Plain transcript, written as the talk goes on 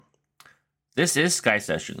This is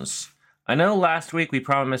SkySessions. I know last week we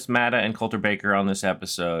promised Matta and Coulter Baker on this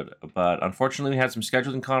episode, but unfortunately we had some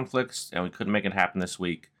scheduling conflicts and we couldn't make it happen this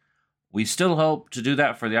week. We still hope to do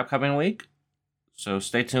that for the upcoming week, so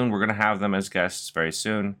stay tuned. We're going to have them as guests very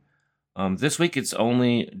soon. This week it's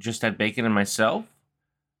only just Ed Bacon and myself.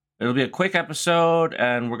 It'll be a quick episode,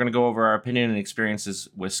 and we're going to go over our opinion and experiences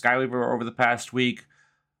with Skyweaver over the past week.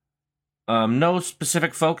 No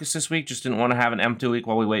specific focus this week. Just didn't want to have an empty week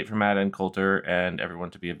while we wait for Matt and Coulter and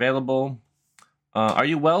everyone to be available. Are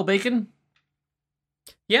you well, Bacon?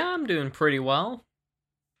 Yeah, I'm doing pretty well.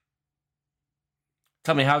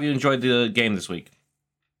 Tell me, how have you enjoyed the game this week?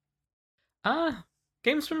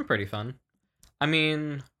 Game's been pretty fun. I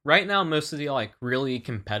mean, right now most of the really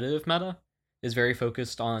competitive meta is very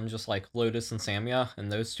focused on just Lotus and Samya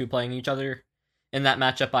and those two playing each other. In that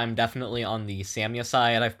matchup, I'm definitely on the Samya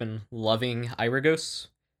side. I've been loving Iragos.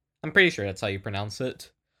 I'm pretty sure that's how you pronounce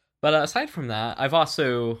it. But aside from that, I've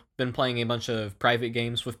also been playing a bunch of private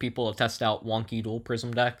games with people to test out wonky dual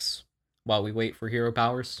prism decks while we wait for hero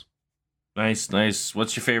powers. Nice.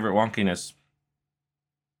 What's your favorite wonkiness?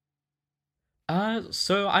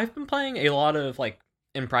 So I've been playing a lot of,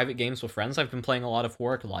 in private games with friends, I've been playing a lot of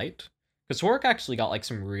Hork Light. Because Hork actually got,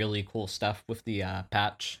 some really cool stuff with the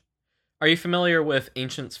patch. Are you familiar with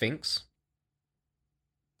Ancient Sphinx?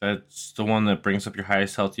 That's the one that brings up your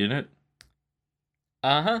highest health unit?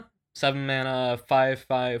 Uh-huh. 7 mana,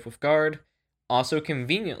 5/5 with guard. Also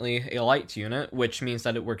conveniently a light unit, which means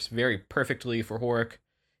that it works very perfectly for Hork.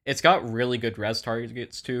 It's got really good res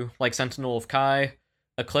targets too, like Sentinel of Kai,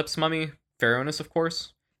 Eclipse Mummy, Pharaonis of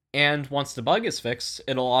course. And once the bug is fixed,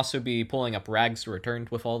 it'll also be pulling up Rags Returned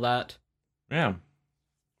with all that. Yeah.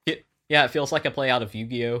 Yeah, it feels like a play out of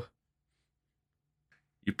Yu-Gi-Oh!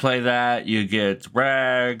 You play that, you get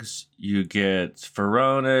Rags, you get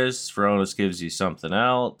Pharaonis. Pharaonis gives you something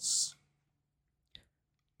else.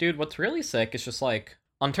 Dude, what's really sick is just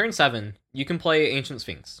on turn 7, you can play Ancient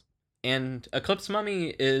Sphinx. And Eclipse Mummy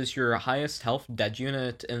is your highest health dead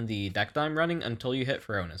unit in the deck that I'm running until you hit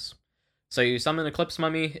Pharaonis. So you summon Eclipse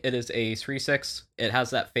Mummy, it is a 3/6, it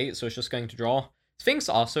has that fate, so it's just going to draw. Sphinx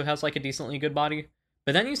also has a decently good body,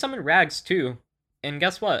 but then you summon Rags too, and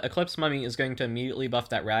guess what? Eclipse Mummy is going to immediately buff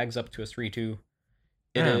that Rags up to a 3/2.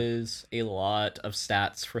 It is a lot of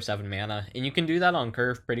stats for 7 mana, and you can do that on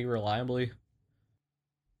curve pretty reliably.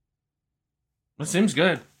 That seems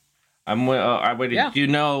good. I waited. Yeah. Do you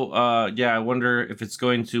know? I wonder if it's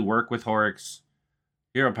going to work with Horik's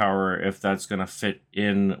hero power. If that's going to fit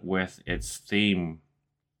in with its theme.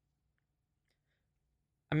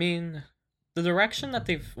 I mean, the direction that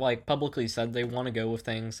they've publicly said they want to go with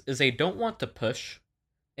things is they don't want to push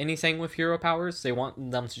anything with hero powers. They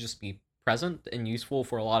want them to just be present and useful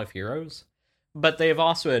for a lot of heroes. But they've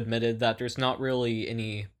also admitted that there's not really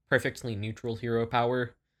any perfectly neutral hero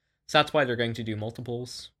power. So that's why they're going to do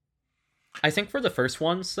multiples. I think for the first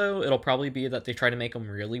ones, though, it'll probably be that they try to make them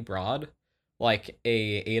really broad, like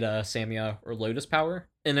a Ada, Samya, or Lotus power.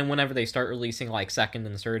 And then whenever they start releasing second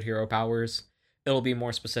and third hero powers, it'll be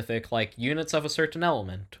more specific, like units of a certain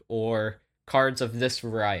element, or cards of this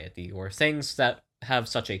variety, or things that have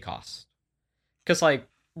such a cost. Because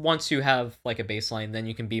once you have a baseline, then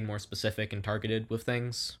you can be more specific and targeted with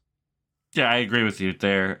things. Yeah, I agree with you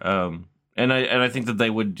there. And I think that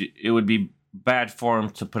it would be bad form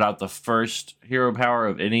to put out the first hero power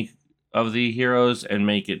of any of the heroes and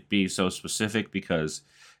make it be so specific, because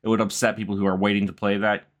it would upset people who are waiting to play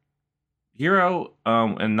that hero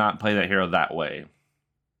and not play that hero that way.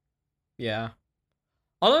 Yeah.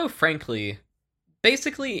 Although, frankly,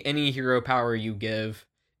 basically any hero power you give,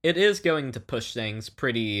 it is going to push things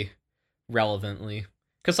pretty relevantly.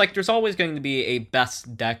 Because, there's always going to be a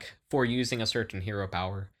best deck for using a certain hero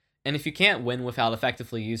power. And if you can't win without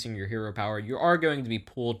effectively using your hero power, you are going to be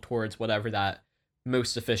pulled towards whatever that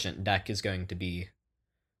most efficient deck is going to be.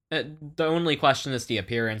 The only question is the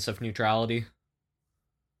appearance of neutrality.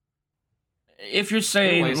 If you're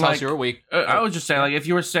saying, anyways, how's your week? I was just saying, if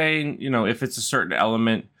you were saying, if it's a certain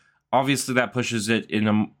element, obviously that pushes it in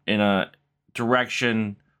a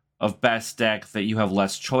direction of best deck that you have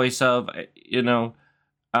less choice of.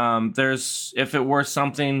 There's, if it were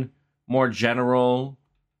something more general,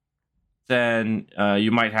 then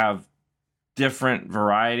you might have different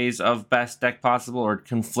varieties of best deck possible, or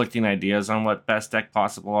conflicting ideas on what best deck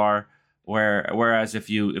possible are. Whereas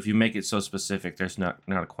if you make it so specific, there's not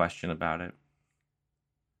a question about it.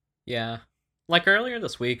 Yeah. Earlier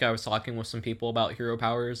this week, I was talking with some people about hero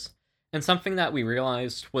powers, and something that we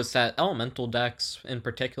realized was that elemental decks, in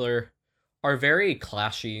particular, are very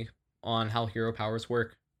clashy on how hero powers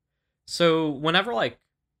work. So whenever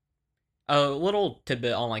A little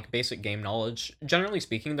tidbit on like basic game knowledge. Generally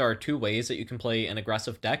speaking, there are two ways that you can play an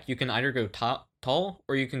aggressive deck. You can either go tall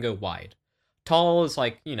or you can go wide. Tall is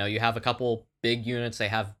like, you have a couple big units, they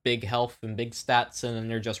have big health and big stats, and then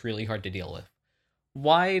they're just really hard to deal with.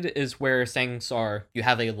 Wide is where things are, you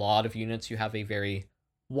have a lot of units, you have a very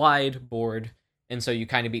wide board, and so you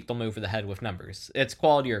kind of beat them over the head with numbers. It's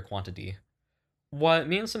quality or quantity. What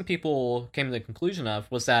me and some people came to the conclusion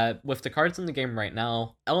of was that with the cards in the game right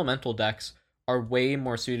now, elemental decks are way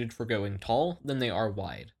more suited for going tall than they are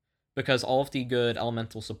wide. Because all of the good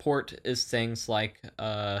elemental support is things like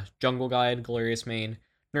Jungle Guide, Glorious Mane,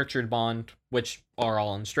 Nurtured Bond, which are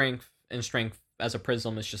all in strength, and strength as a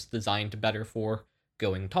prism is just designed better for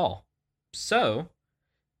going tall. So,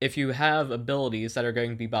 if you have abilities that are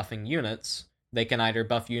going to be buffing units, they can either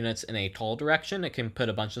buff units in a tall direction, it can put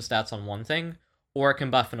a bunch of stats on one thing, or it can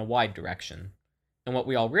buff in a wide direction. And what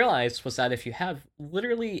we all realized was that if you have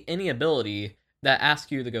literally any ability that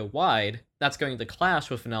asks you to go wide, that's going to clash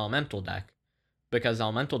with an elemental deck, because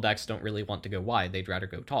elemental decks don't really want to go wide, they'd rather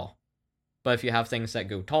go tall. But if you have things that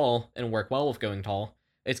go tall and work well with going tall,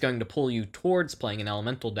 it's going to pull you towards playing an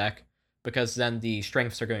elemental deck, because then the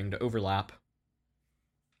strengths are going to overlap.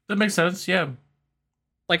 That makes sense, yeah.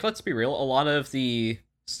 Like, let's be real, a lot of the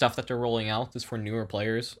stuff that they're rolling out is for newer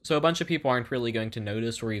players, so a bunch of people aren't really going to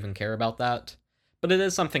notice or even care about that. But it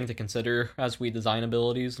is something to consider as we design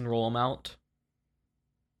abilities and roll them out.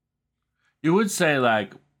 You would say,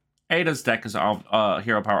 like, Ada's deck is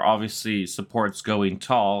hero power obviously supports going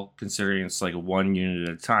tall, considering it's like one unit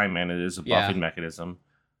at a time, and it is a buffing mechanism.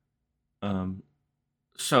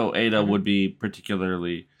 So Ada would be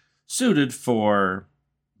particularly suited for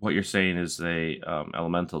what you're saying is a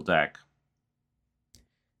elemental deck.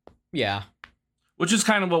 Yeah. Which is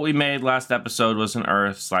kind of what we made last episode, was an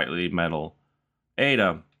earth, slightly metal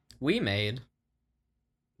Ada. We made.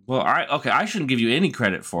 Well, I shouldn't give you any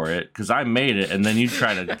credit for it, because I made it, and then you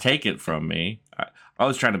try to take it from me. I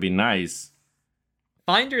was trying to be nice.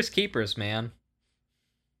 Finders keepers, man.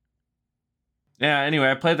 Yeah, anyway,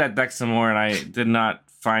 I played that deck some more, and I did not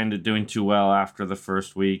find it doing too well after the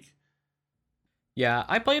first week. Yeah,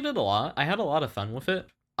 I played it a lot. I had a lot of fun with it.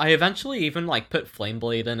 I eventually even, put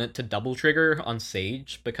Flameblade in it to double trigger on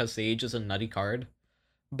Sage, because Sage is a nutty card.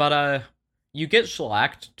 But, you get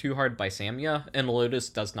shellacked too hard by Samya, and Lotus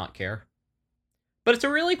does not care. But it's a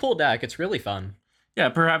really cool deck. It's really fun. Yeah,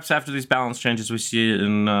 perhaps after these balance changes we see it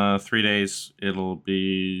in 3 days, it'll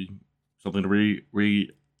be something to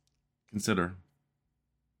reconsider.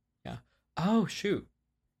 Yeah. Oh, shoot.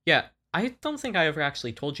 Yeah, I don't think I ever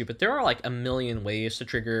actually told you, but there are a million ways to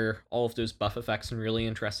trigger all of those buff effects in really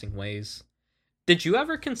interesting ways. Did you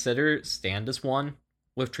ever consider Stand as one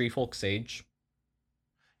with Treefolk Sage?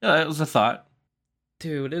 Yeah, that was a thought.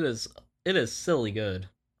 Dude, it is silly good.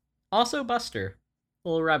 Also Buster.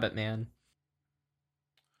 Little Rabbit Man.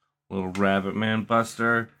 Little Rabbit Man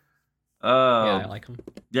Buster. Yeah, I like him.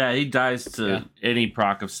 Yeah, he dies to any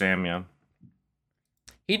proc of Samya.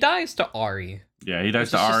 He dies to Ari. Yeah, he dies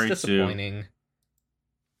to Ari too. Disappointing.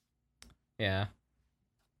 Yeah.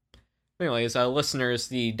 Anyways, listeners,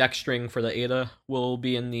 the deck string for the Ada will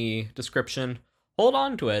be in the description. Hold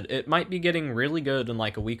on to it. It might be getting really good in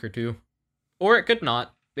a week or two. Or it could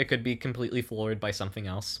not. It could be completely floored by something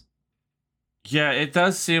else. Yeah, it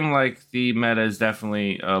does seem like the meta is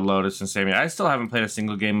definitely Lotus and Sammy. I still haven't played a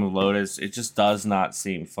single game of Lotus. It just does not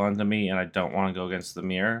seem fun to me, and I don't want to go against the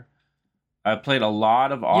mirror. I played a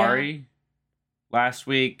lot of Ari last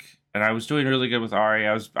week, and I was doing really good with Ari.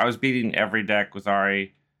 I was beating every deck with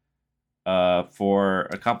Ari for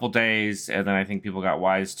a couple days, and then I think people got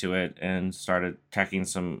wise to it and started teching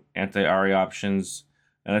some anti-Ari options,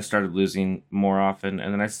 and I started losing more often.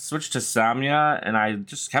 And then I switched to Samya, and I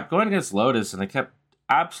just kept going against Lotus, and I kept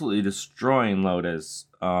absolutely destroying Lotus.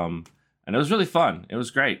 And it was really fun. It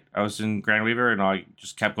was great. I was in Grand Weaver, and I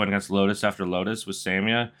just kept going against Lotus after Lotus with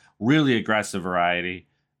Samya. Really aggressive variety.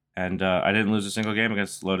 And I didn't lose a single game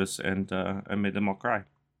against Lotus, and I made them all cry.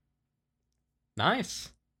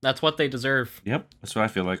 Nice. That's what they deserve. Yep, that's what I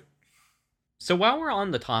feel like. So while we're on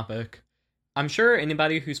the topic, I'm sure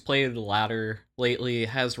anybody who's played Ladder lately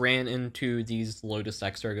has ran into these Lotus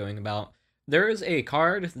decks they're going about. There is a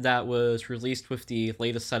card that was released with the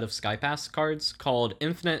latest set of Skypass cards called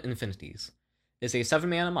Infinite Infinities. It's a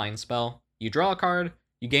 7-mana mind spell. You draw a card,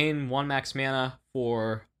 you gain 1 max mana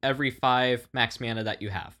for every 5 max mana that you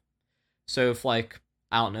have. So if, I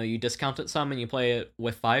don't know, you discount it some and you play it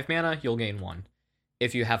with 5 mana, you'll gain 1.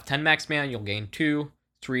 If you have 10 max mana, you'll gain 2,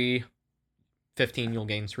 3, 15, you'll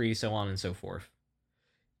gain 3, so on and so forth.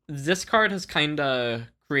 This card has kinda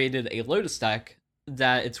created a Lotus deck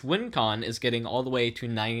that its win con is getting all the way to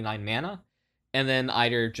 99 mana, and then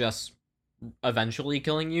either just eventually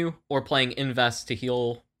killing you, or playing Invest to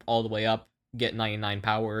heal all the way up, get 99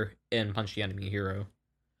 power, and punch the enemy hero.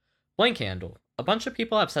 Blank Handle. A bunch of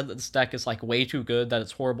people have said that this deck is like way too good, that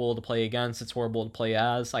it's horrible to play against, it's horrible to play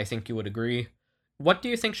as. I think you would agree. What do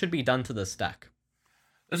you think should be done to this deck?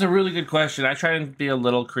 That's a really good question. I try to be a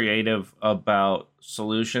little creative about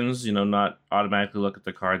solutions, not automatically look at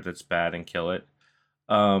the card that's bad and kill it.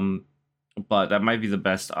 But that might be the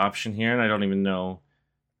best option here, and I don't even know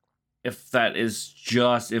if that is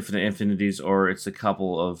just Infinite Infinities or it's a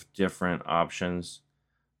couple of different options.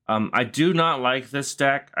 I do not like this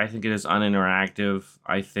deck. I think it is uninteractive.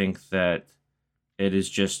 I think that it is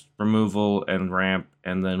just removal and ramp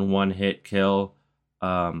and then one hit kill.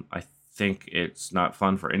 I think it's not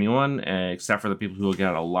fun for anyone except for the people who will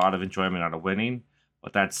get a lot of enjoyment out of winning.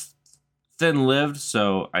 But that's thin-lived,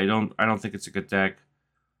 so I don't think it's a good deck.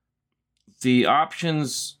 The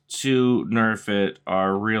options to nerf it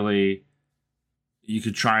are really, you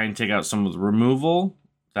could try and take out some of the removal.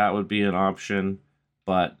 That would be an option,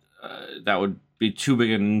 but that would be too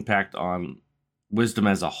big an impact on Wisdom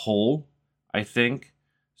as a whole, I think.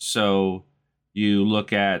 So you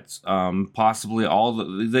look at possibly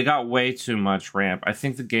they got way too much ramp. I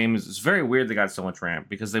think the game it's very weird they got so much ramp,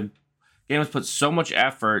 because the game has put so much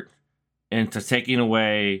effort into taking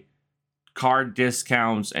away card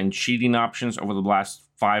discounts and cheating options over the last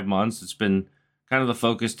 5 months. It's been kind of the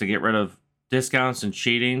focus to get rid of discounts and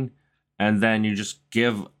cheating, and then you just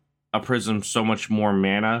give a Prism so much more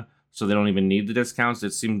mana so they don't even need the discounts.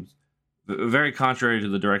 It seemed very contrary to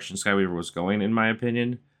the direction Skyweaver was going, in my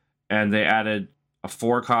opinion. And they added a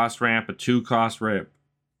 4-cost ramp, a 2-cost ramp.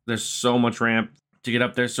 There's so much ramp to get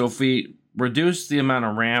up there. So if we reduce the amount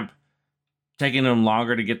of ramp, taking them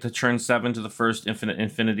longer to get to turn 7 to the first Infinite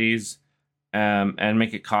Infinities, and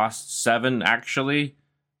make it cost 7, actually,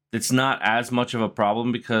 it's not as much of a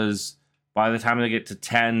problem, because by the time they get to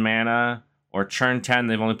 10 mana or turn 10,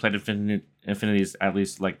 they've only played Infinities at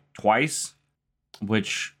least like twice,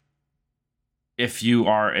 which, if you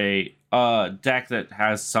are a deck that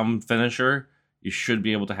has some finisher, you should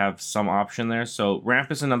be able to have some option there. So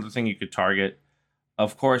ramp is another thing you could target.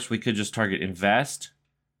 Of course, we could just target Invest,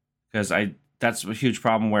 because that's a huge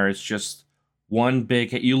problem where it's just one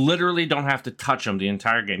big hit. You literally don't have to touch them the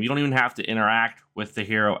entire game. You don't even have to interact with the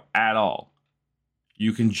hero at all.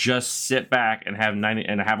 You can just sit back and have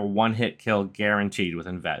a one-hit kill guaranteed with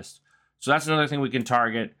Invest. So that's another thing we can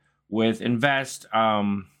target with Invest.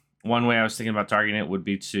 One way I was thinking about targeting it would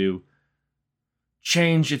be to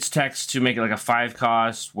change its text to make it like a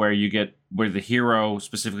 5-cost, where the hero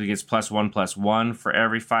specifically gets +1/+1 for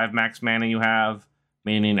every 5 max mana you have.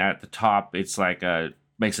 Meaning at the top, it's like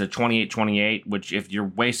makes it a 28/28, which if you're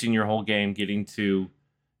wasting your whole game getting to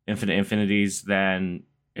Infinite Infinities, then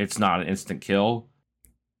it's not an instant kill.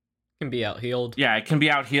 It can be out-healed. Yeah, it can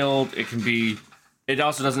be out-healed. It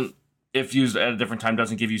also doesn't, if used at a different time,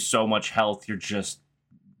 doesn't give you so much health. You're just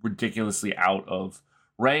ridiculously out of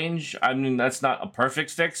range. I mean, that's not a perfect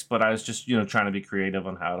fix, but I was just, trying to be creative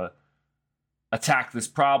on how to attack this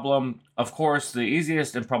problem. Of course, the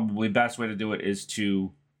easiest and probably best way to do it is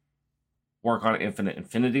to work on Infinite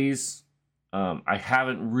Infinities. I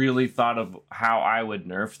haven't really thought of how I would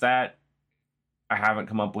nerf that. I haven't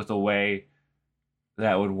come up with a way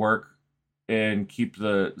that would work and keep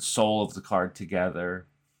the soul of the card together.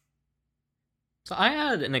 So I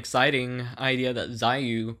had an exciting idea that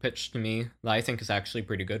Zayu pitched to me that I think is actually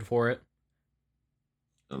pretty good for it.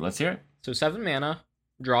 Let's hear it. So 7 mana,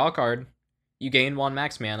 draw a card, you gain 1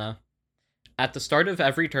 max mana. At the start of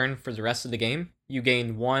every turn for the rest of the game, you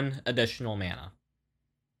gain 1 additional mana.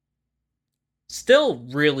 Still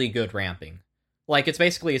really good ramping. Like, it's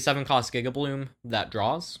basically a 7-cost Giga Bloom that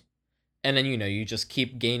draws, and then, you just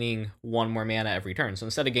keep gaining 1 more mana every turn. So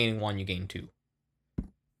instead of gaining 1, you gain 2.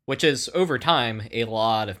 Which is, over time, a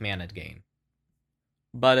lot of mana to gain.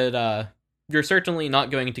 But you're certainly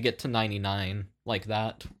not going to get to 99 like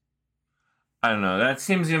that. I don't know. That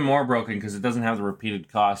seems even more broken because it doesn't have the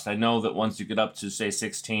repeated cost. I know that once you get up to, say,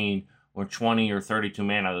 16 or 20 or 32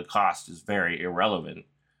 mana, the cost is very irrelevant.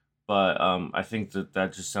 But I think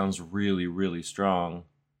that just sounds really, really strong.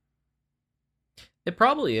 It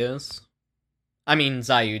probably is. I mean,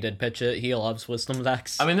 Zayu did pitch it. He loves Wisdom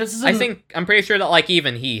decks. I mean, I'm pretty sure that,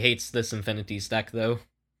 even he hates this Infinities deck, though.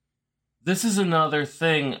 This is another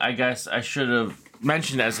thing I guess I should have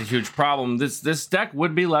mentioned as a huge problem. This deck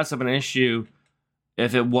would be less of an issue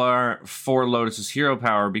if it were for Lotus's hero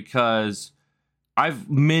power, because I've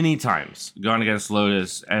many times gone against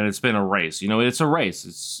Lotus and it's been a race. It's a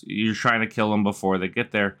race. You're trying to kill them before they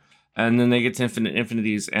get there. and then they get to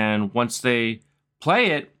infinities, and once they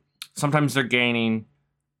play it, sometimes they're gaining,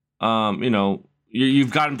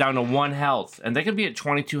 you've got them down to 1 health, and they could be at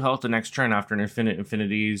 22 health the next turn after an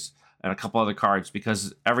infinities and a couple other cards,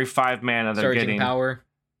 because every 5 mana they're Surging getting... power.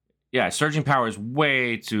 Yeah, Surging Power is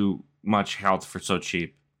way too much health for so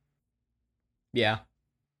cheap. Yeah.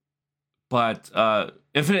 But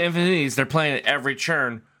infinities, they're playing it every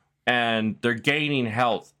turn, and they're gaining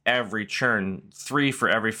health every turn, 3 for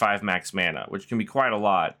every 5 max mana, which can be quite a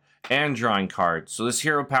lot, and drawing cards. So this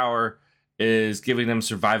hero power is giving them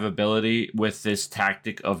survivability with this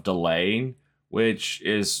tactic of delaying, which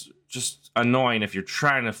is just annoying if you're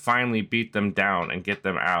trying to finally beat them down and get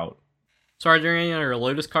them out. So are there any other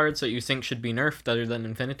Lotus cards that you think should be nerfed other than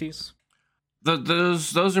infinities?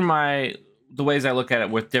 Those are the ways I look at it,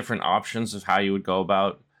 with different options of how you would go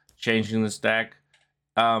about changing this deck.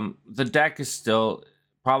 The deck is still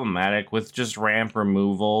problematic with just ramp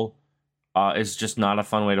removal. It's just not a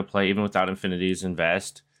fun way to play, even without infinities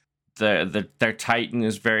invest. Their Titan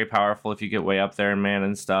is very powerful if you get way up there in mana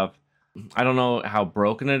and stuff. I don't know how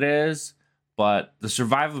broken it is, but the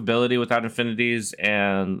survivability without infinities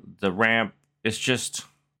and the ramp is just...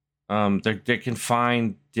 they can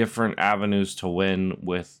find different avenues to win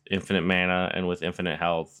with infinite mana and with infinite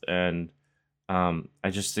health, and I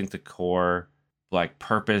just think the core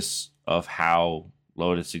purpose of how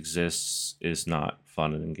Lotus exists is not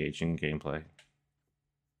fun and engaging gameplay.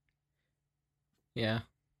 Yeah.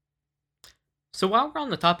 So while we're on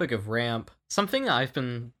the topic of ramp, something that I've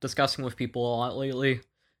been discussing with people a lot lately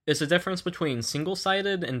is the difference between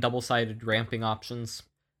single-sided and double-sided ramping options.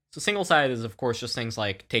 So single-sided is, of course, just things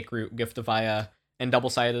like Take Root, Gift of Aya, and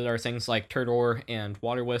double-sided are things like Turdor and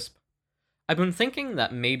Water Wisp. I've been thinking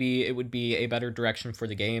that maybe it would be a better direction for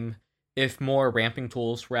the game if more ramping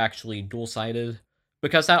tools were actually dual-sided,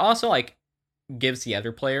 because that also, gives the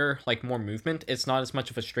other player, more movement. It's not as much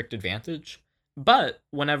of a strict advantage. But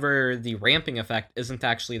whenever the ramping effect isn't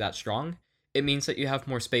actually that strong, it means that you have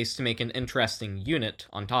more space to make an interesting unit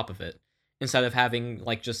on top of it, instead of having,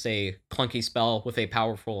 just a clunky spell with a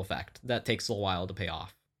powerful effect that takes a while to pay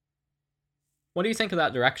off. What do you think of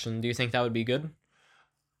that direction? Do you think that would be good?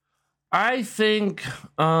 I think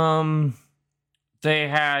they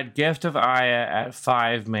had Gift of Aya at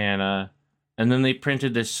 5 mana, and then they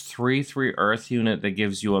printed this 3/3 Earth unit that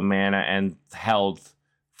gives you a mana and health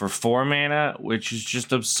for 4 mana, which is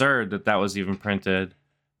just absurd that was even printed,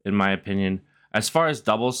 in my opinion. As far as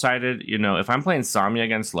double-sided, if I'm playing Samya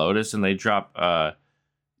against Lotus and they drop,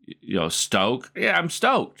 Stoke, yeah, I'm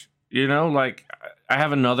stoked. I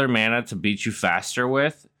have another mana to beat you faster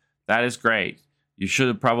with. That is great. You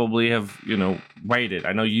should probably have, waited.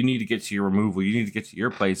 I know you need to get to your removal. You need to get to your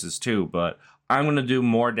places too, but I'm going to do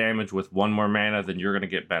more damage with 1 more mana than you're going to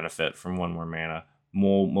get benefit from 1 more mana,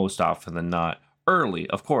 most often than not. Early,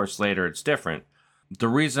 of course, later it's different. The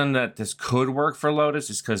reason that this could work for Lotus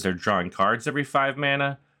is because they're drawing cards every 5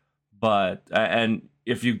 mana, but and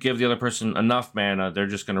if you give the other person enough mana, they're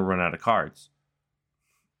just going to run out of cards.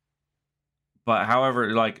 But however,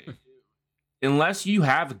 unless you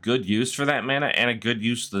have good use for that mana and a good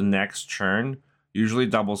use the next turn, usually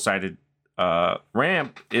double-sided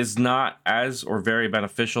ramp is not as or very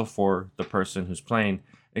beneficial for the person who's playing,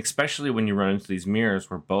 especially when you run into these mirrors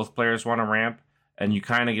where both players want to ramp, and you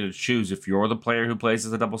kind of get to choose if you're the player who plays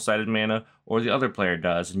as a double-sided mana or the other player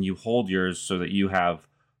does, and you hold yours so that you have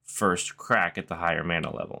first crack at the higher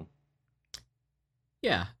mana level.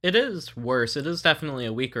 Yeah, it is worse. It is definitely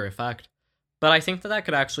a weaker effect. But I think that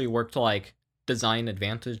could actually work to, design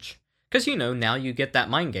advantage. Because, now you get that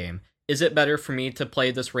mind game. Is it better for me to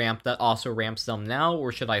play this ramp that also ramps them now,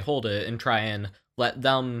 or should I hold it and try and let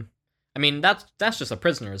them... I mean, that's just a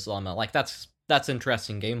prisoner's dilemma. That's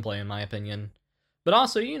interesting gameplay, in my opinion. But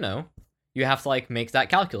also, you have to, make that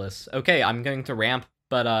calculus. Okay, I'm going to ramp,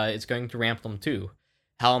 but it's going to ramp them too.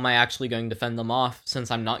 How am I actually going to fend them off,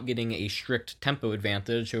 since I'm not getting a strict tempo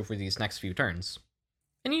advantage over these next few turns?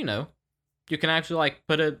 And you can actually,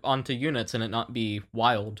 put it onto units and it not be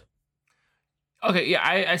wild. Okay, yeah,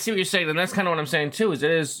 I see what you're saying, and that's kind of what I'm saying too, is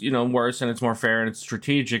it is, worse, and it's more fair, and it's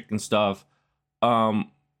strategic and stuff.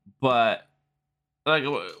 But...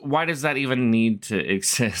 why does that even need to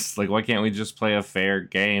exist? Why can't we just play a fair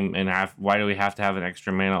game and why do we have to have an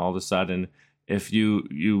extra mana all of a sudden if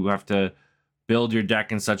you have to build your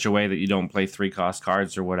deck in such a way that you don't play 3-cost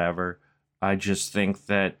cards or whatever? I just think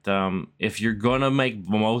that if you're going to make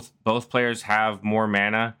both players have more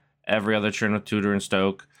mana every other turn with Tutor and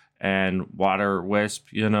Stoke and Water Wisp,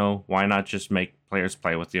 why not just make players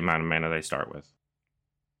play with the amount of mana they start with?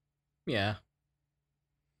 Yeah.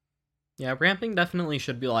 Yeah, ramping definitely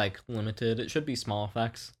should be, limited. It should be small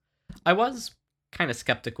effects. I was kind of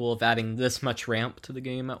skeptical of adding this much ramp to the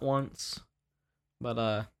game at once,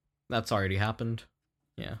 but that's already happened.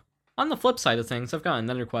 Yeah. On the flip side of things, I've got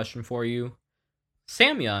another question for you.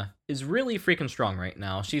 Samya is really freaking strong right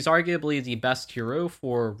now. She's arguably the best hero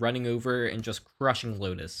for running over and just crushing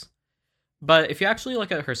Lotus. But if you actually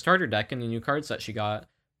look at her starter deck and the new cards that she got,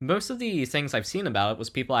 most of the things I've seen about it was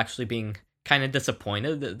people actually being kind of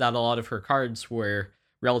disappointed that a lot of her cards were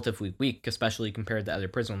relatively weak, especially compared to other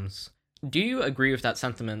Prisms. Do you agree with that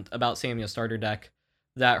sentiment about Samya's starter deck,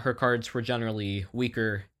 that her cards were generally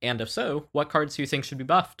weaker, and if so, what cards do you think should be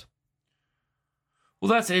buffed? Well,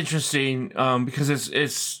 that's interesting because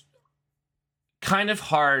it's kind of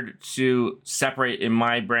hard to separate in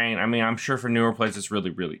my brain. I mean, I'm sure for newer players it's really,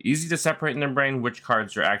 really easy to separate in their brain which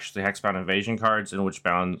cards are actually Hexbound Invasion cards and which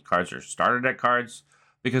bound cards are starter deck cards.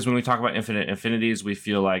 Because when we talk about Infinite Infinities, we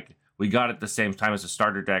feel like we got it the same time as a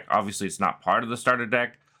starter deck. Obviously, it's not part of the starter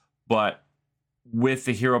deck, but with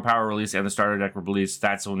the Hero Power release and the starter deck release,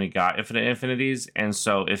 that's when we got Infinite Infinities. And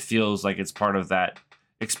so it feels like it's part of that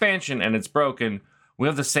expansion and it's broken. We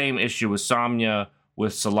have the same issue with Samya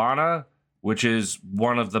with Solana, which is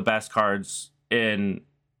one of the best cards in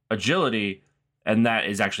Agility, and that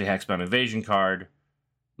is actually a Hexbound Invasion card,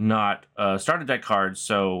 not a starter deck card.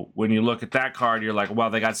 So when you look at that card, you're like, well,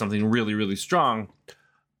 they got something really, really strong,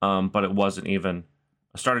 but it wasn't even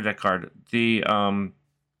a starter deck card. The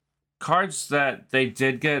cards that they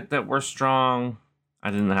did get that were strong, I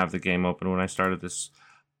didn't have the game open when I started this,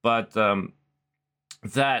 but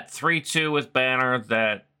that 3/2 with Banner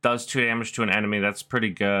that does 2 damage to an enemy, that's pretty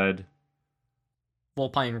good.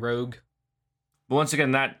 Volpine Rogue. But once again,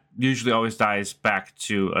 that usually always dies back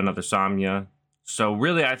to another Samya. So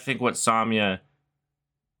really, I think what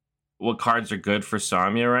cards are good for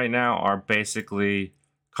Samya right now are basically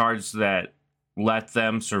cards that let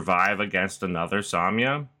them survive against another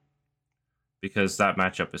Samya, because that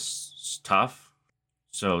matchup is tough.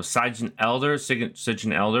 So Sigyn Elder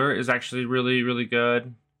is actually really, really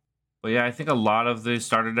good. But yeah, I think a lot of the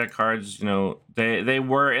starter deck cards, they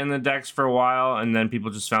were in the decks for a while, and then people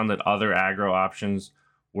just found that other aggro options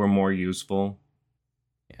were more useful.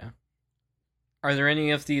 Yeah. Are there any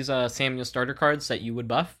of these Samya starter cards that you would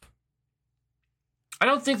buff? I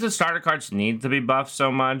don't think the starter cards need to be buffed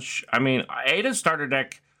so much. I mean, Ada's starter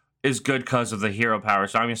deck is good because of the hero power.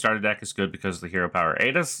 Samya's starter deck is good because of the hero power.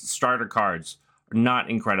 Ada's starter cards are not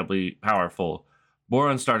incredibly powerful.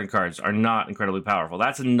 Boron's starting cards are not incredibly powerful.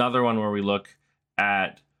 That's another one where we look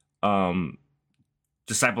at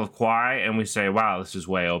Disciple of Kwai and we say, wow, this is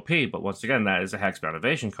way OP. But once again, that is a Hexbound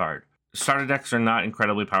Evasion card. Starter decks are not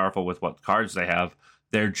incredibly powerful with what cards they have.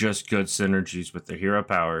 They're just good synergies with their hero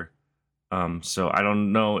power. So I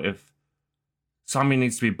don't know if Samya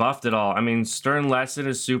needs to be buffed at all. I mean, Stern Lesson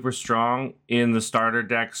is super strong in the starter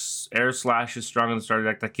decks. Air Slash is strong in the starter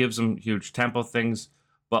deck. That gives them huge tempo things.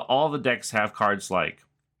 But all the decks have cards like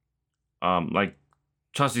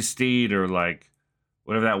Trusty Steed or like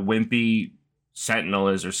whatever that wimpy Sentinel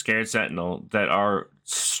is or Scared Sentinel that are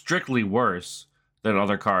strictly worse than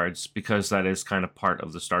other cards, because that is kind of part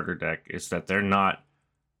of the starter deck, is that they're not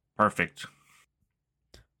perfect.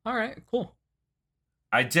 All right, cool.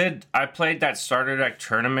 I played that starter deck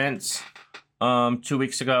tournament 2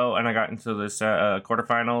 weeks ago, and I got into this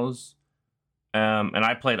quarterfinals. And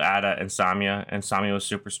I played Ada and Samya was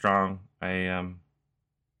super strong. I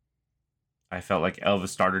felt like Elvis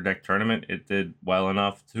starter deck tournament, it did well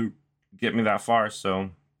enough to get me that far,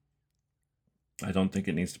 so I don't think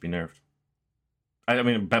it needs to be nerfed. I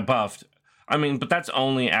mean, buffed. I mean, but that's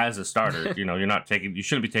only as a starter. You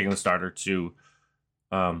shouldn't be taking the starter to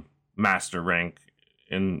master rank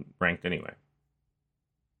in ranked anyway.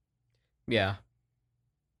 Yeah.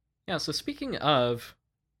 Yeah, so speaking of,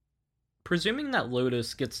 presuming that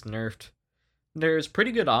Lotus gets nerfed, there's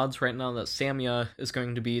pretty good odds right now that Samya is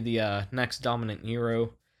going to be the next dominant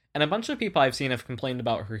hero, and a bunch of people I've seen have complained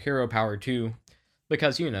about her hero power too,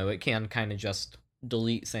 because, it can kind of just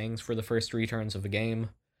delete things for the first 3 turns of a game.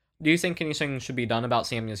 Do you think anything should be done about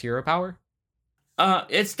Samya's hero power?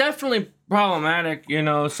 It's definitely problematic.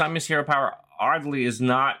 Samya's hero power oddly is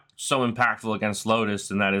not so impactful against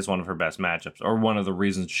Lotus, and that is one of her best matchups, or one of the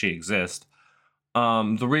reasons she exists.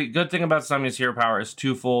 The good thing about Samya's hero power is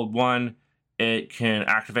twofold. One, it can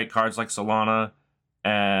activate cards like Solana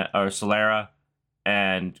or Solera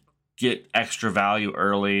and get extra value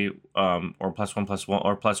early, or +1/+1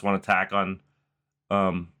 or +1 attack on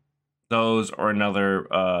those, or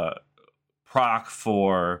another proc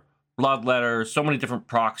for Bloodletter. So many different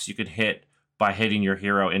procs you could hit by hitting your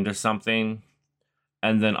hero into something.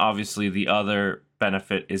 And then obviously the other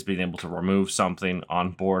benefit is being able to remove something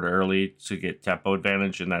on board early to get tempo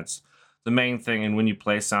advantage, and that's the main thing. And when you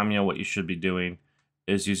play Samya, what you should be doing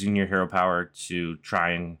is using your hero power to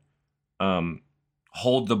try and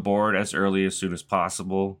hold the board as early as soon as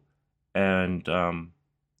possible, and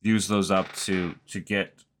use those up to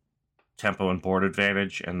get tempo and board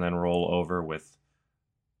advantage, and then roll over with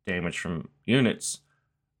damage from units.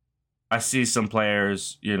 I see some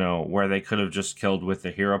players, where they could have just killed with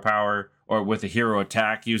the hero power or with the hero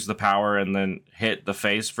attack, use the power, and then hit the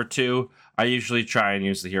face for 2. I usually try and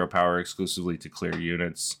use the hero power exclusively to clear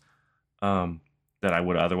units that I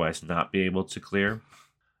would otherwise not be able to clear.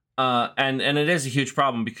 And it is a huge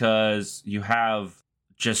problem because you have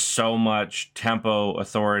just so much tempo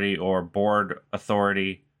authority or board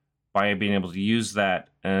authority by being able to use that.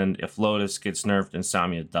 And if Lotus gets nerfed and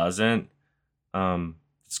Samya doesn't,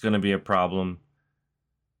 it's going to be a problem.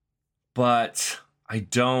 But I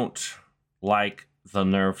don't like the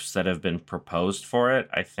nerfs that have been proposed for it.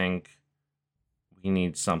 I think we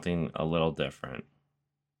need something a little different.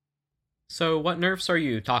 So what nerfs are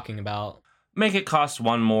you talking about? Make it cost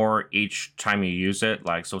 1 more each time you use it.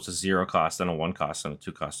 So it's a 0 cost, then a 1 cost, then a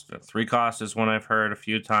 2 cost, then a 3 cost is one I've heard a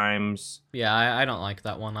few times. Yeah, I don't like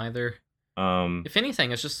that one either. If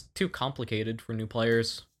anything, it's just too complicated for new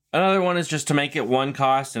players. Another one is just to make it 1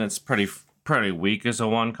 cost, and it's pretty weak as a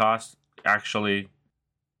 1 cost, actually.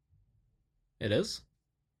 It is?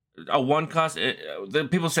 A 1 cost,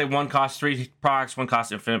 people say 1 cost 3 procs, 1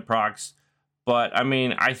 cost infinite procs. But, I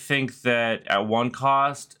mean, I think that at 1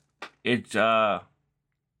 cost,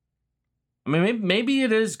 maybe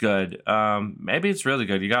it is good. Maybe it's really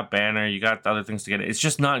good. You got Banner, you got other things to get it. It's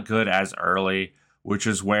just not good as early, which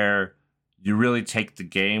is where you really take the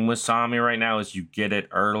game with Samya right now, is you get it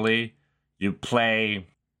early. You play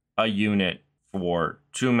a unit for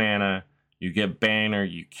 2 mana, you get Banner,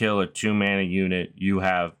 you kill a 2 mana unit, you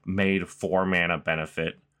have made 4 mana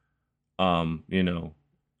benefit. And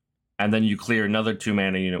then you clear another 2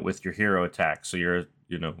 mana unit with your hero attack. So you're,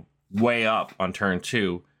 way up on turn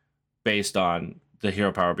 2 based on the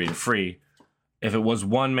hero power being free. If it was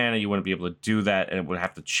 1 mana, you wouldn't be able to do that, and it would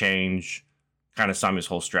have to change kind of Samya's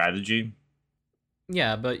whole strategy.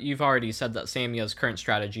 Yeah, but you've already said that Samya's current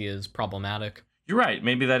strategy is problematic. You're right.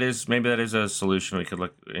 Maybe that is a solution we could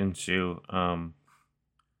look into.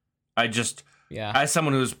 As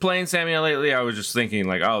someone who's playing Samya lately, I was just thinking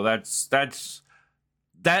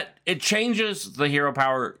that it changes the hero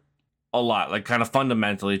power a lot, kind of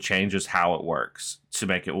fundamentally changes how it works to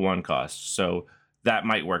make it 1 cost. So that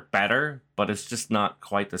might work better, but it's just not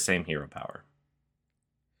quite the same hero power.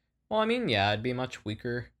 Well, I mean, yeah, it'd be much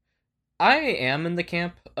weaker. I am in the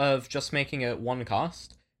camp of just making it 1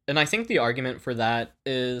 cost, and I think the argument for that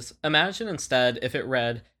is, imagine instead if it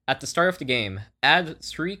read, at the start of the game, add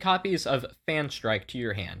 3 copies of Fan Strike to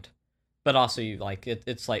your hand. But also,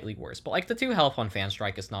 it's slightly worse. But, the 2 health on Fan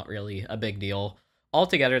Strike is not really a big deal.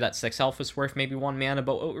 Altogether, that 6 health is worth maybe 1 mana,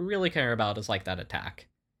 but what we really care about is, that attack.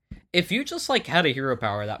 If you just, had a hero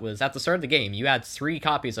power that was, at the start of the game, you add 3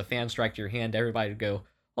 copies of Fan Strike to your hand, everybody would go,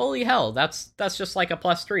 holy hell, that's just, a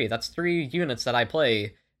 +3. That's 3 units that I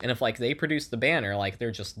play, and if, they produce the banner,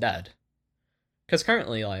 they're just dead. Because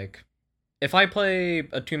currently, if I play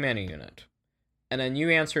a 2 mana unit, and then you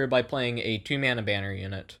answer by playing a 2 mana banner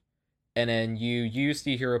unit, and then you use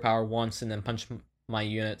the hero power once and then punch my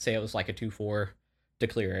unit, say it was a 2/4, to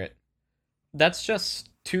clear it. That's just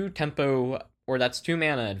 2 tempo, or that's 2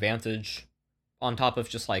 mana advantage on top of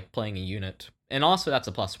just playing a unit. And also that's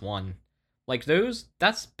a +1.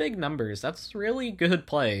 That's big numbers. That's really good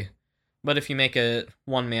play. But if you make it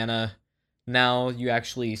 1 mana, now you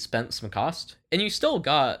actually spent some cost, and you still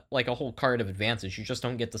got a whole card of advantage. You just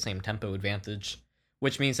don't get the same tempo advantage,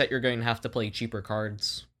 which means that you're going to have to play cheaper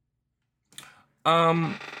cards.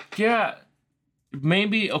 Yeah,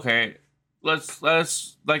 maybe, okay. Let's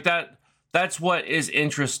that. That's what is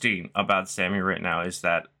interesting about Sammy right now, is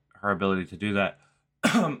that her ability to do that.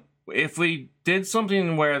 If we did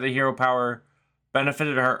something where the hero power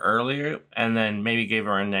benefited her earlier and then maybe gave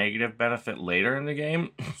her a negative benefit later in the game,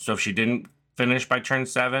 so if she didn't finish by turn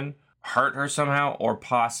 7, hurt her somehow, or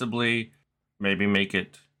possibly maybe make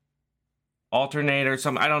it alternate or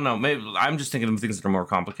something. I don't know. Maybe I'm just thinking of things that are more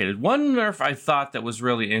complicated. One nerf I thought that was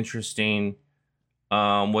really interesting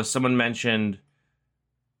was someone mentioned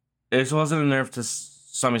this wasn't a nerf to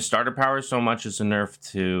some starter power so much as a nerf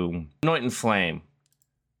to Anoint and Flame.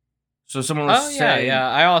 So someone was saying... yeah.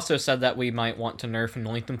 I also said that we might want to nerf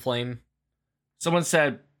Anoint and Flame. Someone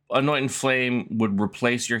said Anoint and Flame would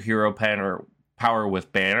replace your hero power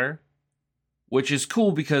with Banner, which is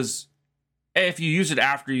cool because if you use it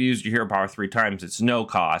after you use your hero power 3 times, it's no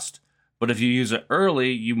cost. But if you use it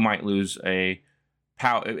early, you might lose a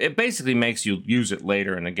power. It basically makes you use it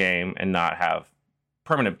later in the game and not have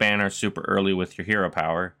permanent banner super early with your hero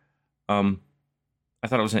power. I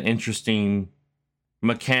thought it was an interesting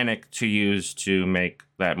mechanic to use to make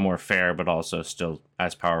that more fair, but also still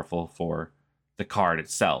as powerful for the card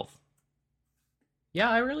itself. Yeah,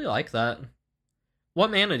 I really like that.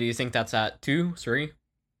 What mana do you think that's at? 2, 3?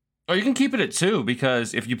 Or you can keep it at 2,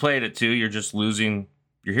 because if you play it at 2, you're just losing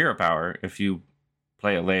your hero power. If you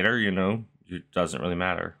play it later, it doesn't really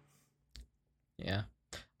matter. Yeah.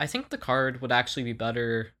 I think the card would actually be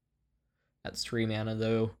better at 3 mana,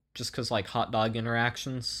 though, just because, like, hot dog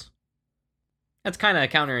interactions. That's kind of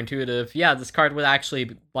counterintuitive. Yeah, this card would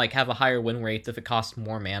actually, like, have a higher win rate if it costs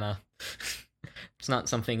more mana. It's not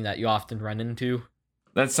something that you often run into.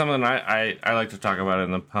 That's something I like to talk about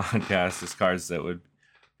in the podcast, is cards that would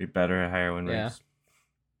be better at higher win rates. Yeah.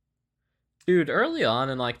 Dude, early on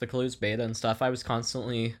in, like, the closed beta and stuff, I was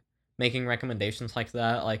constantly making recommendations like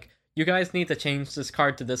that. Like, you guys need to change this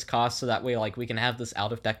card to this cost so that way, like, we can have this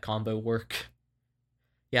out-of-deck combo work.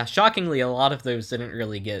 Yeah, shockingly, a lot of those didn't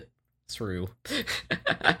really get through.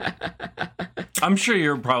 I'm sure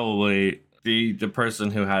you're probably the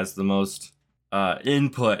person who has the most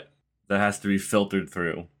input that has to be filtered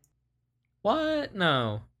through. What?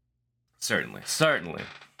 No. Certainly.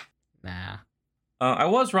 Nah. I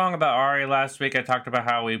was wrong about Ari last week. I talked about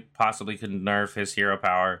how we possibly could nerf his hero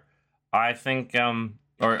power. I think,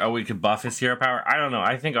 or we could buff his hero power. I don't know.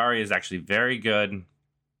 I think Ari is actually very good.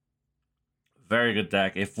 Very good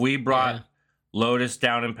deck. If we brought Lotus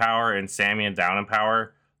down in power and Samia down in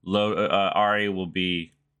power, Ari will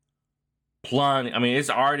be plenty. I mean, it's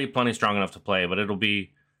already plenty strong enough to play, but it'll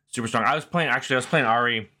be super strong. I was playing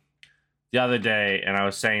Ari the other day, and I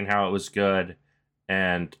was saying how it was good,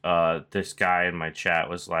 and this guy in my chat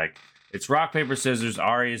was like, it's rock, paper, scissors.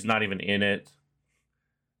 Ari is not even in it.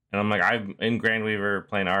 And I'm like, I'm in Grand Weaver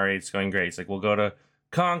playing Ari. It's going great. It's like, we'll go to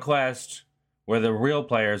Conquest, where the real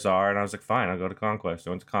players are. And I was like, fine, I'll go to Conquest. I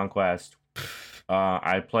went to Conquest.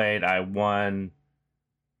 I won,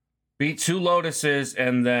 beat 2 Lotuses,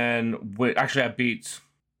 and then I beat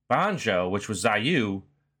Banjo, which was Zayu,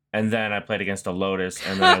 and then I played against a Lotus,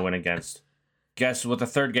 and then I went against, guess what, the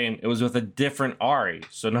third game, it was with a different Ari.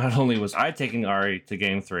 So not only was I taking Ari to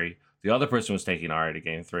game 3, the other person was taking Ari to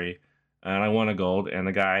game 3, and I won a gold, and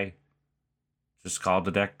the guy just called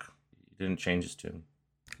the deck. He didn't change his tune.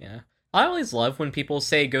 Yeah. I always love when people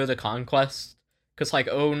say go to Conquest, because, like,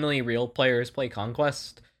 only real players play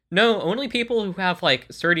Conquest. No, only people who have, like,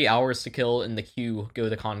 30 hours to kill in the queue go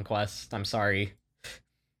to Conquest. I'm sorry.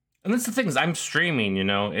 And that's the thing, is I'm streaming,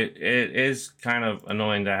 It is kind of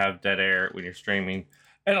annoying to have dead air when you're streaming.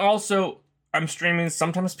 And also, I'm streaming.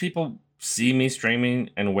 Sometimes people see me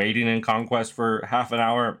streaming and waiting in Conquest for half an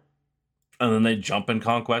hour, and then they jump in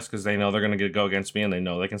Conquest because they know they're going to go against me, and they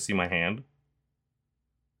know they can see my hand.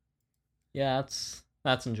 Yeah,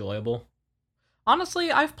 that's enjoyable.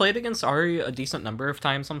 Honestly, I've played against Ari a decent number of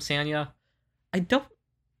times on Sanya.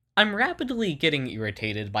 I'm rapidly getting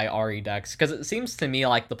irritated by Ari decks, because it seems to me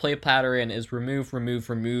like the play pattern is remove for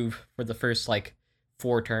the first,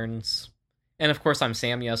 4 turns. And of course I'm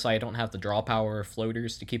Samia, so I don't have the draw power or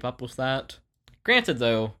floaters to keep up with that. Granted,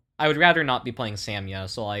 though, I would rather not be playing Samia,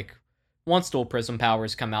 so, once Dual Prism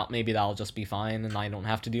powers come out, maybe that'll just be fine, and I don't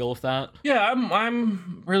have to deal with that. Yeah,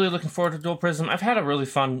 I'm really looking forward to Dual Prism. I've had a really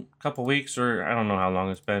fun couple weeks, or I don't know how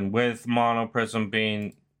long it's been, with Mono Prism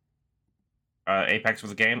being apex of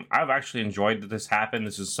the game. I've actually enjoyed that this happened.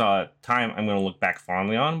 This is a time I'm going to look back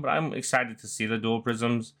fondly on, but I'm excited to see the Dual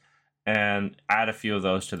Prisms and add a few of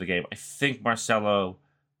those to the game. I think Marcelo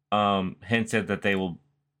hinted that they will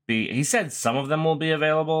be... He said some of them will be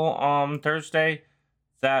available on Thursday.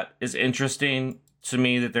 That is interesting to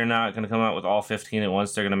me, that they're not going to come out with all 15 at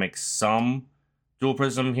once. They're going to make some Dual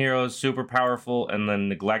Prism heroes super powerful and then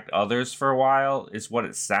neglect others for a while, is what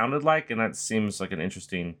it sounded like, and that seems like an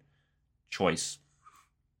interesting choice.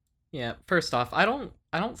 Yeah, first off, I don't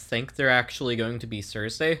think they're actually going to be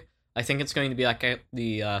Thursday. I think it's going to be at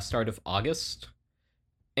the start of August.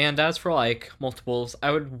 And as for multiples,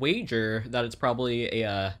 I would wager that it's probably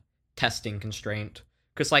a testing constraint,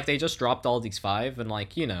 because they just dropped all these 5,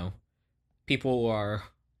 and people are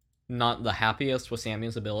not the happiest with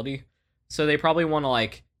Samia's ability, so they probably want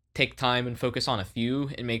to take time and focus on a few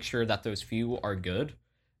and make sure that those few are good,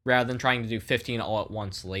 rather than trying to do 15 all at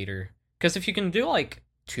once later. Because if you can do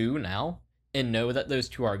 2 now and know that those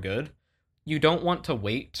 2 are good, you don't want to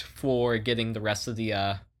wait for getting the rest of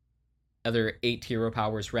the other 8 hero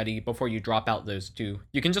powers ready before you drop out those 2.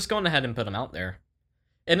 You can just go ahead and put them out there.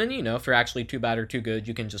 And then, if they're actually too bad or too good,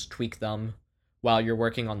 you can just tweak them while you're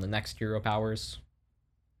working on the next hero powers.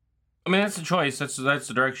 I mean, that's a choice. That's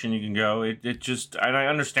the direction you can go. It just, and I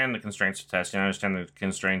understand the constraints of testing. I understand the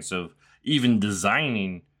constraints of even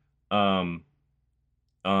designing. It's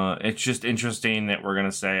just interesting that we're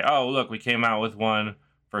gonna say, oh, look, we came out with one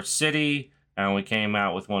for City, and we came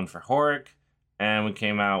out with one for Horic, and we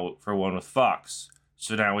came out for one with Fox.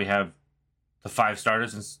 So now we have the 5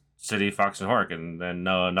 starters in City, Fox, and Horic, and then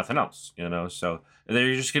nothing else. So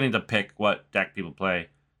they're just getting to pick what deck people play.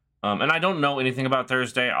 And I don't know anything about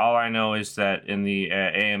Thursday. All I know is that in the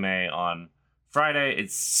AMA on Friday,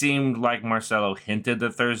 it seemed like Marcelo hinted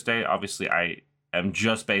at Thursday. Obviously, I am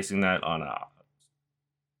just basing that on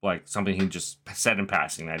like something he just said in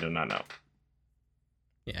passing. I do not know.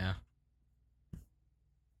 Yeah.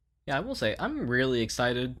 Yeah, I will say I'm really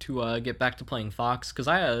excited to get back to playing Fox because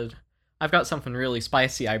I've got something really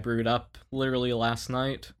spicy I brewed up literally last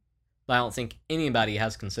night that I don't think anybody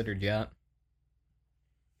has considered yet.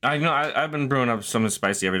 I know I've been brewing up something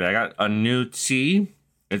spicy every day. I got a new tea.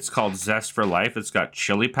 It's called Zest for Life. It's got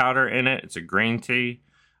chili powder in it. It's a green tea.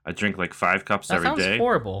 I drink like 5 cups every day. That sounds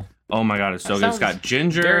horrible. Oh my god, it's so good. It's got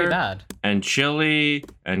ginger very bad. And chili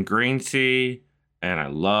and green tea, and I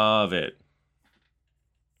love it.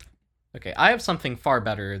 Okay, I have something far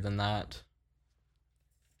better than that.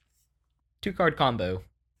 2-card combo.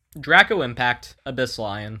 Draco Impact, Abyss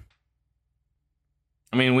Lion.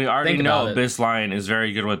 I mean, we already know Abyss Lion is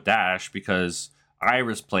very good with Dash because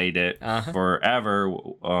Iris played it forever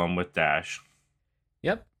with Dash.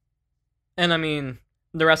 Yep. And I mean,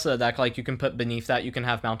 the rest of the deck, like, you can put beneath that, you can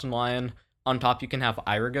have Mountain Lion. On top, you can have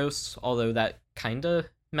Iragos, although that kind of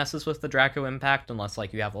messes with the Draco Impact unless,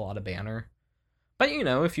 like, you have a lot of banner. But,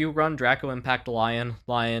 if you run Draco Impact Lion,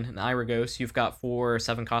 and Iragos, you've got 4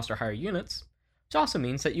 7-cost or higher units, which also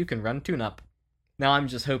means that you can run Tune-Up. Now I'm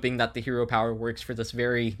just hoping that the hero power works for this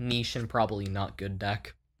very niche and probably not good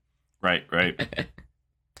deck. Right.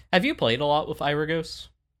 Have you played a lot with Iragos?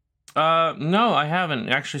 No, I haven't.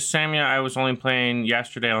 Actually, Samia, I was only playing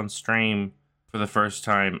yesterday on stream for the first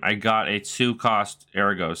time. I got a 2-cost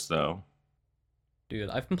Iragos, though.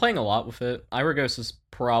 Dude, I've been playing a lot with it. Iragos is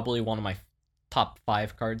probably one of my top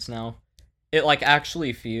 5 cards now. It, like,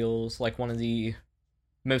 actually feels like one of the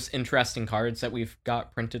most interesting cards that we've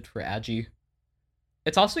got printed for Agi.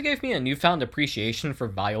 It's also gave me a newfound appreciation for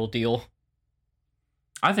Vile Deal.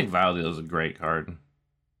 I think Vile Deal is a great card.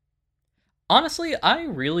 Honestly, I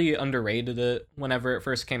really underrated it whenever it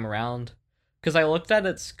first came around, because I looked at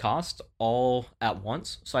its cost all at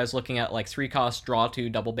once. So I was looking at, like, 3 cost, draw 2,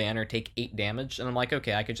 double banner, take 8 damage, and I'm like,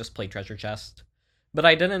 okay, I could just play Treasure Chest. But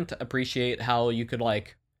I didn't appreciate how you could,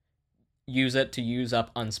 like, use it to use up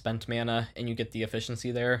unspent mana, and you get the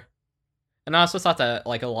efficiency there. And I also thought that,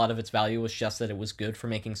 like, a lot of its value was just that it was good for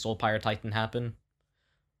making Soul Pyre Titan happen.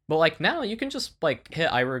 But, like, now you can just, like, hit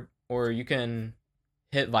or you can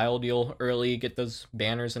hit Vile Deal early, get those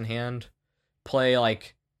banners in hand, play,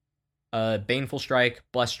 like, Baneful Strike,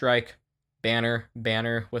 Blessed Strike, banner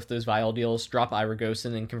with those Vile Deals, drop Iragos,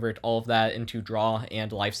 and then convert all of that into draw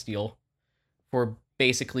and lifesteal for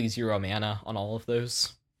basically 0 mana on all of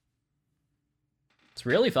those. It's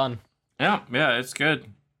really fun. Yeah, it's good.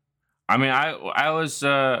 I mean, I was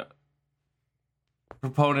a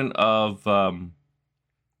proponent of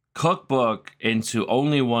Cookbook into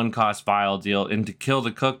only 1-cost Vile Deal and to kill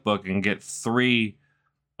the Cookbook and get 3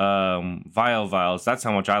 Vials. That's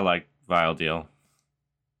how much I like Vile Deal.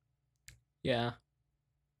 Yeah.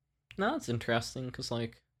 No, that's interesting, because,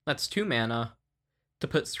 like, that's 2 mana to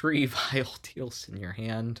put 3 Vile Deals in your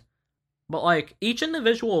hand. But, like, each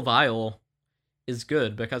individual Vial is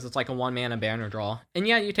good because it's like a 1-mana banner draw. And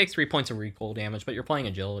yeah, you take 3 points of recoil damage, but you're playing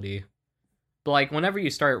agility. But, like, whenever you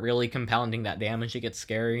start really compounding that damage, it gets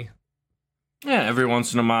scary. Yeah, every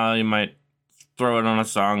once in a while you might throw it on a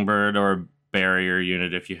Songbird or a barrier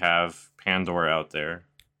unit if you have Pandora out there.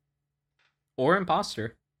 Or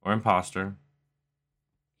Imposter.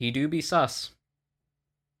 He do be sus.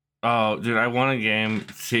 Oh, dude, I won a game.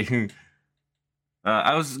 See,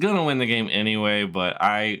 I was gonna win the game anyway, but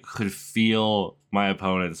I could feel my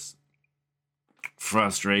opponent's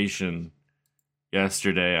frustration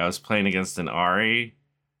yesterday. I was playing against an Ari,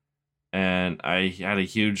 and I had a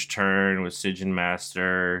huge turn with Sigyn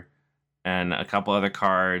Master and a couple other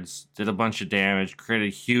cards. Did a bunch of damage, created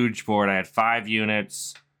a huge board. I had 5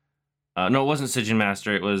 units. No, it wasn't Sigyn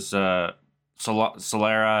Master. It was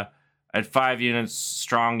Solera. I had 5 units,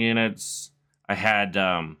 strong units. I had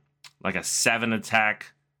like a 7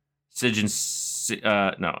 attack. Sigyn.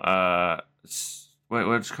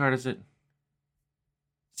 Which card is it?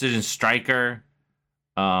 Sigyn Striker.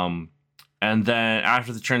 And then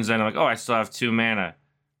after the turn's end, I'm like, oh, I still have 2 mana.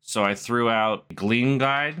 So I threw out Gleam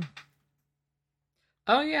Guide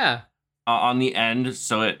Oh yeah. on the end,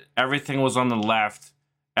 so everything was on the left.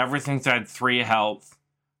 Everything had 3 health.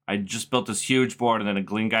 I just built this huge board, and then a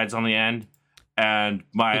Gleam Guide's on the end. And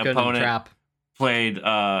my opponent played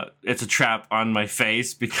It's a Trap on my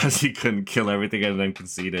face because he couldn't kill everything and then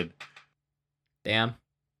conceded. Damn.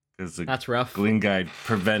 That's rough. Gleam Guide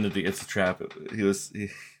prevented the It's a Trap.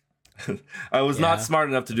 I was not smart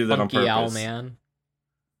enough to do that Funky on purpose. Owl man.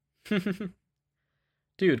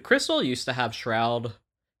 Dude, Crystal used to have Shroud,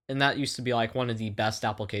 and that used to be like one of the best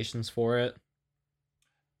applications for it.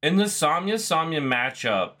 In the Samya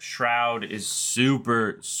matchup, Shroud is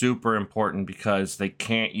super, super important because they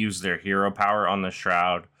can't use their hero power on the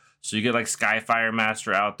Shroud. So you get like Skyfire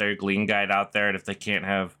Master out there, Gleam Guide out there, and if they can't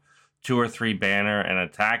have 2 or 3 banner and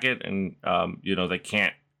attack it, and they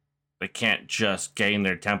can't just gain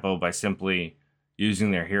their tempo by simply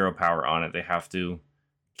using their hero power on it. They have to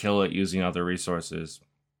kill it using other resources.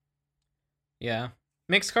 Yeah.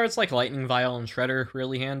 Makes cards like Lightning Vial and Shredder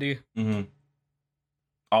really handy. Mm-hmm.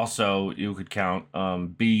 Also, you could count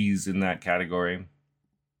bees in that category.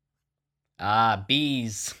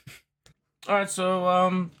 Bees. All right,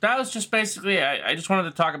 so that was just basically. I just wanted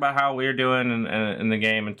to talk about how we're doing in the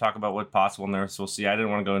game and talk about what possible nerfs we'll see. I didn't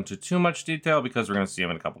want to go into too much detail because we're going to see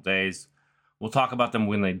them in a couple days. We'll talk about them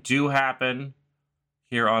when they do happen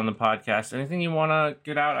here on the podcast. Anything you want to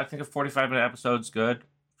get out? I think a 45-minute episode's good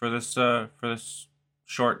for this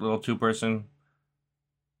short little 2-person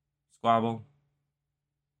squabble.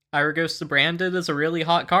 Ira Ghost the Branded is a really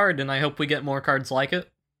hot card, and I hope we get more cards like it.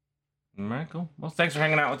 All right, cool. Well, thanks for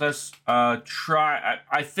hanging out with us. I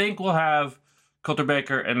think we'll have Coulter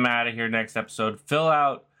Baker and Matta here next episode. Fill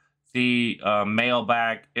out the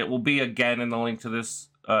mailbag. It will be again in the link to this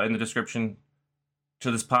in the description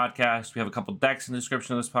to this podcast. We have a couple decks in the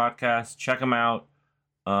description of this podcast. Check them out.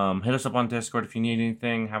 Hit us up on Discord if you need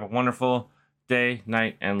anything. Have a wonderful day,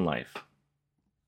 night, and life.